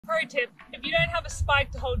Pro tip, if you don't have a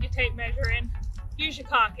spike to hold your tape measure in, use your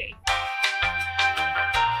car key.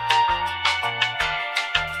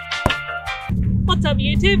 What's up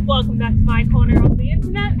YouTube? Welcome back to my corner of the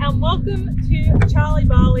internet and welcome to Charlie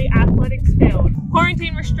Barley Athletics Field.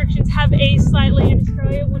 Quarantine restrictions have eased slightly in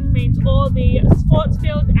Australia, which means all the sports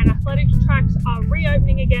fields and athletics tracks are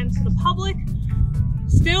reopening again to the public.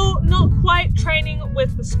 Still not quite training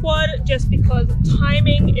with the squad just because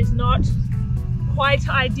timing is not quite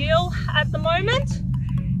ideal at the moment,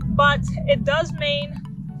 but it does mean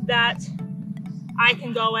that I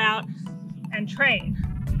can go out and train.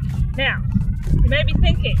 Now, you may be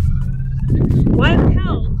thinking, why the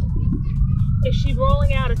hell is she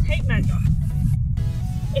rolling out a tape measure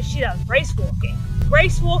if she does race walking?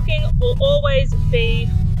 Race walking will always be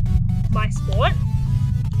my sport,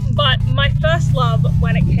 but my first love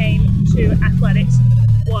when it came to athletics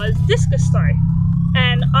was discus throw.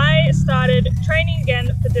 And I started training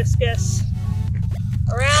again for discus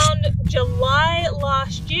around July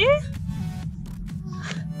last year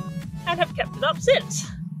and have kept it up since.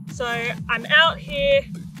 So I'm out here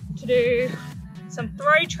to do some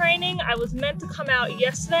throw training. I was meant to come out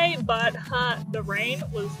yesterday, but the rain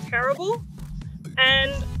was terrible.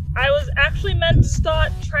 And I was actually meant to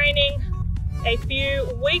start training a few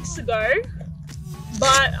weeks ago,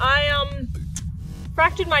 but I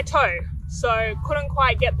fractured my toe, so couldn't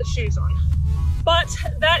quite get the shoes on. But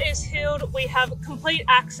that is healed. We have complete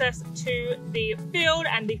access to the field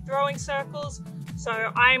and the throwing circles. So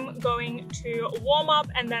I'm going to warm up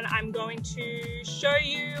and then I'm going to show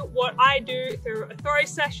you what I do through a throw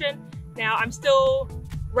session. Now I'm still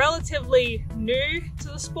relatively new to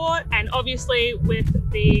the sport, and obviously with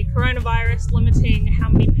the coronavirus limiting how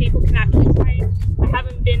many people can actually train, I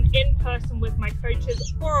haven't been in person with my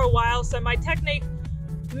coaches for a while, so my technique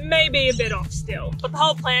may be a bit off still. But the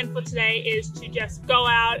whole plan for today is to just go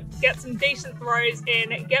out, get some decent throws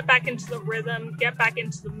in, get back into the rhythm, get back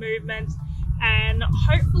into the movement, and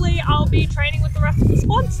hopefully I'll be training with the rest of the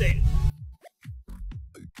squad soon.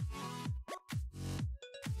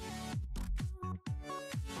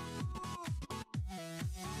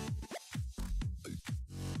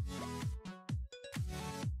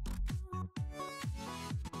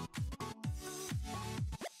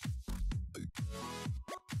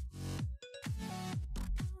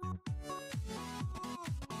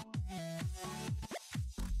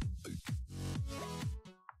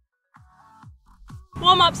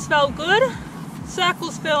 Warm-ups felt good,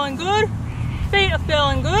 circles feeling good, feet are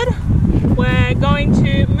feeling good. We're going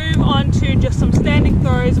to move on to just some standing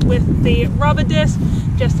throws with the rubber disc,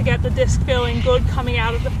 just to get the disc feeling good coming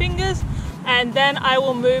out of the fingers, and then I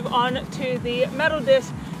will move on to the metal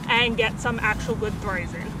disc and get some actual good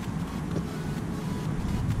throws in.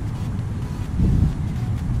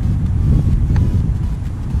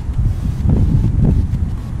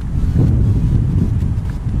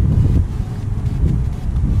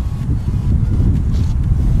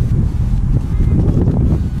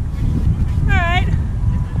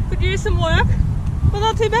 Some work, but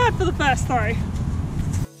not too bad for the first throw.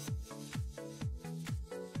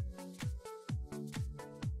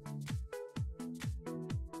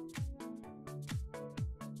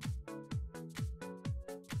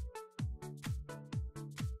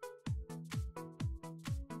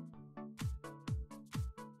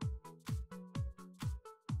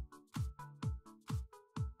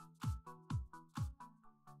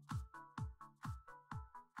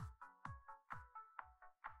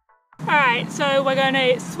 Alright, so we're going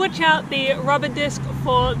to switch out the rubber disc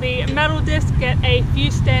for the metal disc, get a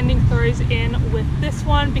few standing throws in with this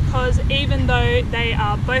one, because even though they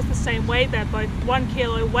are both the same weight, they're both 1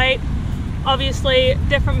 kilo weight, obviously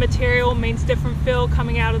different material means different feel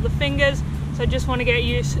coming out of the fingers, so just want to get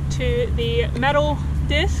used to the metal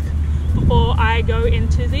disc before I go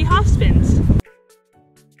into the half spins.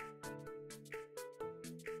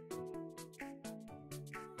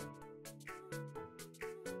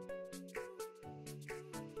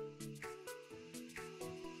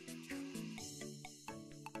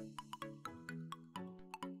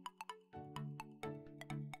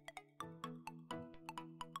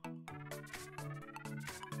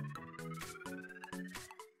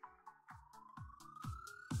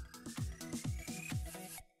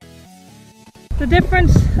 The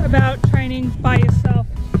difference about training by yourself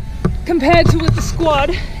compared to with the squad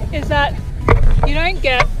is that you don't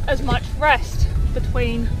get as much rest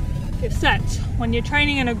between your sets. When you're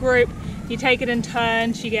training in a group, you take it in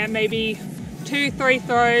turns, you get maybe 2-3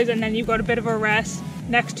 throws and then you've got a bit of a rest,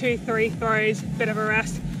 next 2-3 throws, bit of a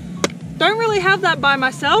rest. Don't really have that by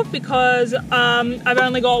myself because I've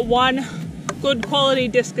only got one good quality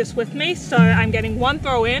discus with me, so I'm getting one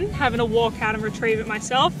throw in, having to walk out and retrieve it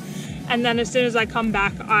myself, and then as soon as I come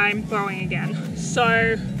back, I'm throwing again. So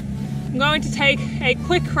I'm going to take a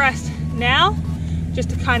quick rest now, just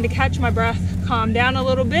to kind of catch my breath, calm down a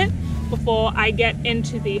little bit before I get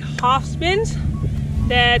into the half spins.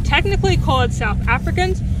 They're technically called South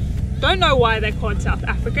Africans. Don't know why they're called South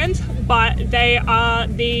Africans, but they are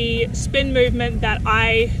the spin movement that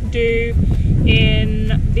I do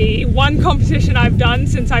in the one competition I've done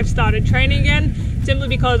since I've started training again, simply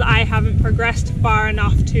because I haven't progressed far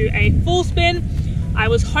enough to a full spin. I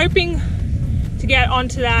was hoping to get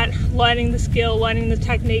onto that, learning the skill, learning the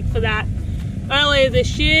technique for that earlier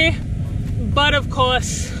this year, but of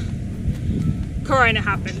course Corona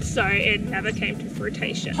happened, so it never came to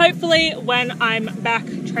fruition. Hopefully when I'm back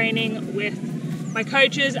training with my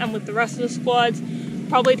coaches and with the rest of the squads,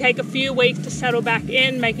 probably take a few weeks to settle back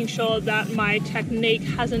in, making sure that my technique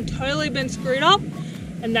hasn't totally been screwed up,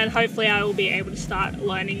 and then hopefully I will be able to start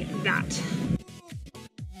learning that.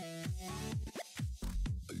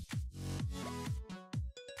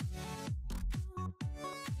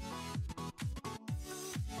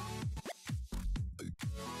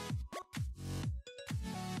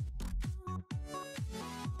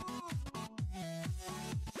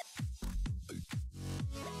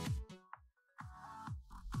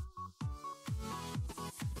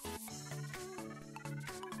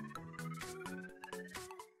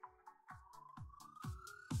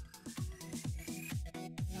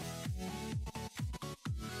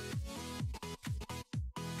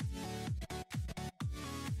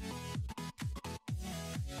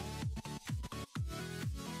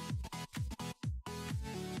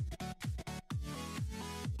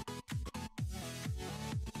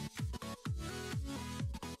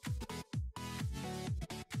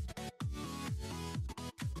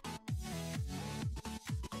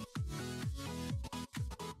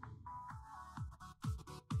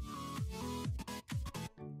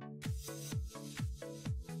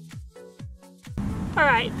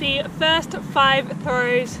 Alright, the first 5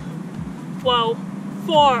 throws, well,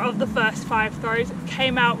 4 of the first 5 throws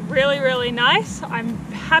came out really nice. I'm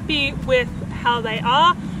happy with how they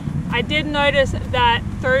are. I did notice that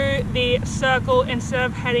through the circle, instead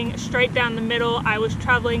of heading straight down the middle, I was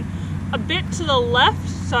traveling a bit to the left,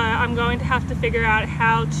 so I'm going to have to figure out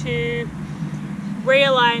how to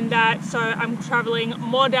realign that so I'm traveling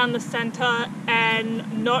more down the center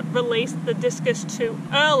and not release the discus too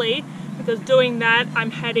early, because doing that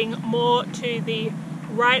I'm heading more to the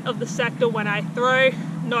right of the sector when I throw,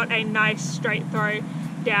 not a nice straight throw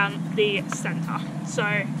down the center.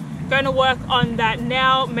 So going to work on that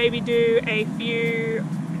now, maybe do a few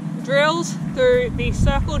drills through the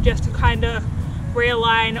circle just to kind of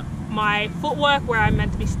realign my footwork where I'm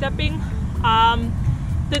meant to be stepping.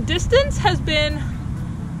 The distance has been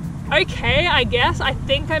okay, I guess. I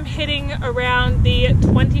think I'm hitting around the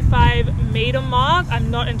 25 meter mark. I'm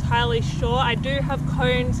not entirely sure. I do have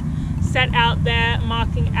cones set out there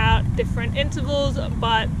marking out different intervals,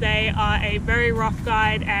 but they are a very rough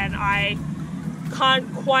guide and I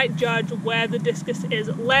can't quite judge where the discus is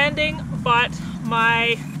landing, but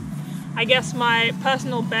I guess my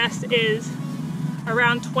personal best is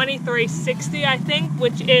around 2360, I think,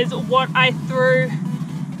 which is what I threw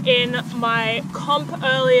in my comp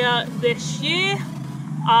earlier this year.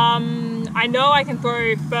 I know I can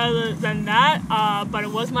throw further than that, but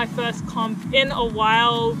it was my first comp in a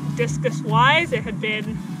while discus wise. It had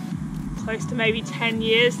been close to maybe 10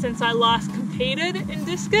 years since I last competed in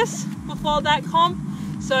discus before that comp,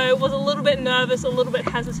 so it was a little bit nervous, a little bit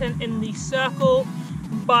hesitant in the circle,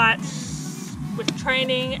 but with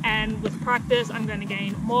training and with practice I'm going to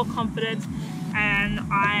gain more confidence, and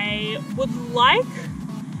I would like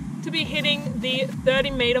to be hitting the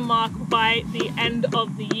 30 meter mark by the end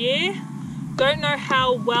of the year. Don't know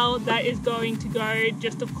how well that is going to go,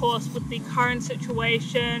 just of course with the current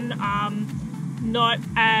situation, not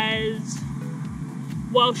as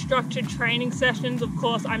well structured training sessions. Of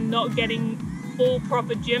course I'm not getting full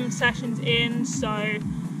proper gym sessions in, so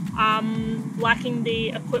lacking the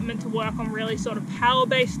equipment to work on really sort of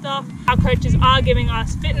power-based stuff. Our coaches are giving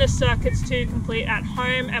us fitness circuits to complete at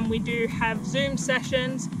home, and we do have Zoom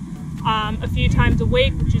sessions a few times a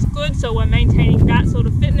week, which is good, so we're maintaining that sort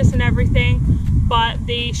of fitness and everything, but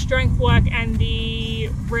the strength work and the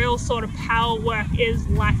real sort of power work is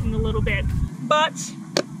lacking a little bit. But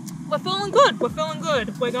we're feeling good, we're feeling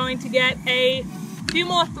good. We're going to get a few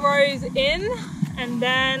more throws in and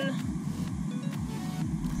then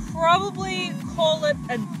probably call it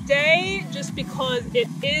a day, just because it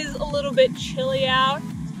is a little bit chilly out,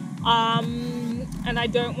 and I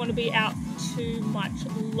don't want to be out too much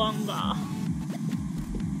longer.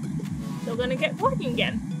 still gonna get working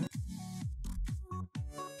again.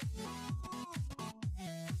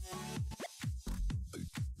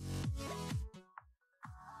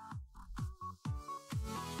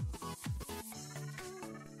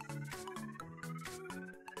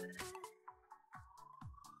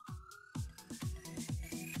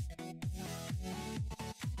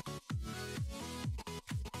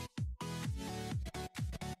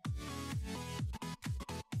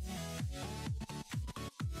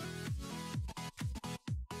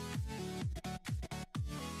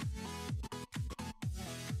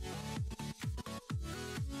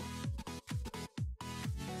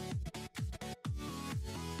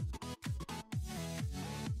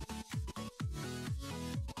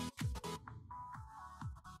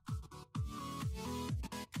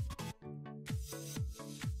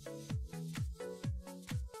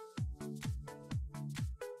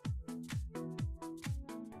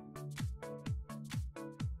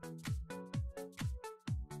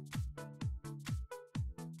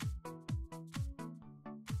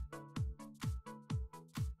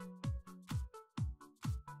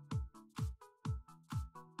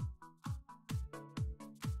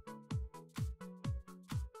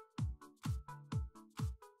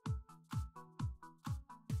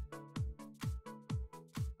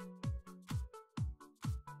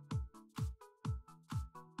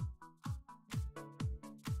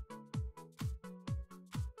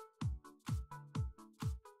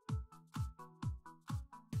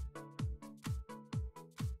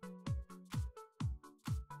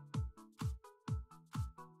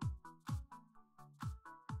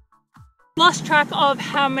 Lost track of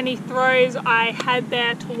how many throws I had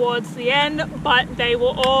there towards the end, but they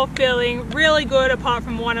were all feeling really good apart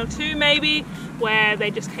from one or two maybe where they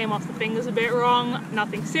just came off the fingers a bit wrong.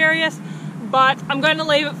 Nothing serious, but I'm going to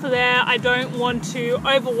leave it for there. I don't want to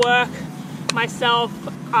overwork myself,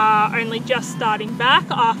 only just starting back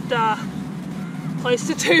after close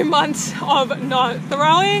to 2 months of not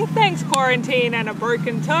throwing, thanks quarantine and a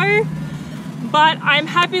broken toe. But I'm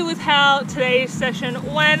happy with how today's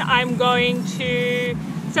session went. I'm going to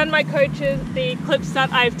send my coaches the clips that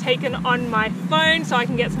I've taken on my phone so I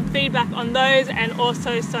can get some feedback on those, and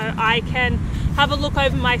also so I can have a look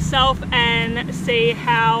over myself and see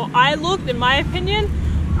how I looked in my opinion.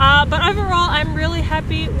 But overall, I'm really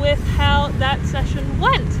happy with how that session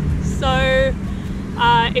went. So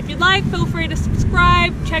if you'd like, feel free to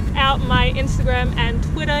subscribe, check out my Instagram and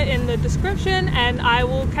Twitter in the description, and I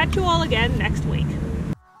will catch you all again next week.